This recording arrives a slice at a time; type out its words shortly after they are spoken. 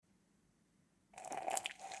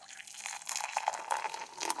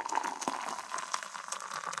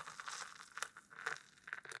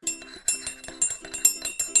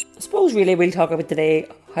suppose really we'll talk about today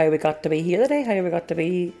how we got to be here today, how we got to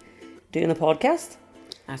be doing a podcast.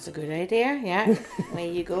 That's a good idea, yeah.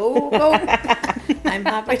 Away you go. I'm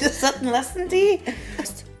happy to sit and listen to you.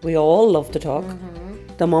 We all love to talk.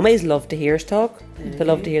 The mummies love to hear us talk. They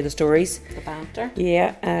love to hear the stories. The banter.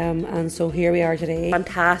 Yeah, and so here we are today.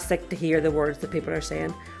 Fantastic to hear the words that people are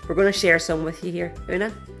saying. We're going to share some with you here,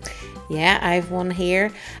 Una. Yeah, I've one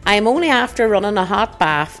here. I'm only after running a hot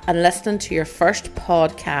bath and listening to your first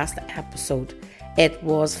podcast episode. It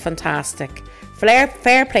was fantastic.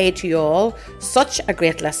 Fair play to you all. Such a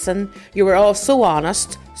great listen. You were all so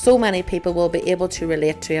honest. So many people will be able to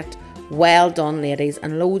relate to it. Well done, ladies,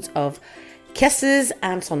 and loads of kisses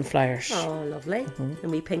and sunflowers. Oh, lovely.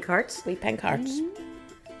 And we pink hearts. We pink hearts.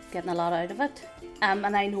 Getting a lot out of it. And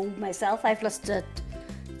I know myself, I've listened to it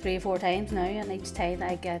 3 or 4 times now, and each time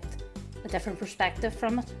I get a different perspective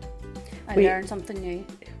from it. I learn something new.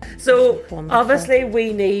 So Wonderful. obviously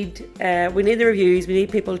we need the reviews. We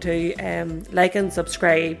need people to like and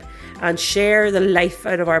subscribe and share the life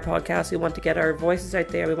out of our podcast. We want to get our voices out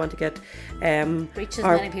there. We want to get Reach as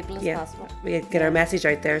many people as possible. We get our message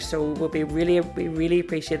out there. So we really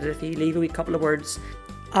appreciate it if you leave a wee couple of words.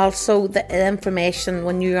 Also, the information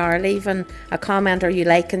when you are leaving a comment or you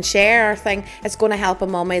like and share our thing, it's going to help a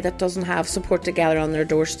mummy that doesn't have support together on their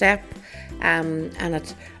doorstep. And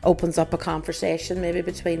it opens up a conversation maybe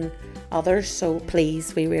between others. So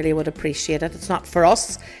please, we really would appreciate it. It's not for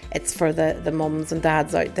us, it's for the mums and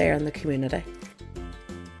dads out there in the community.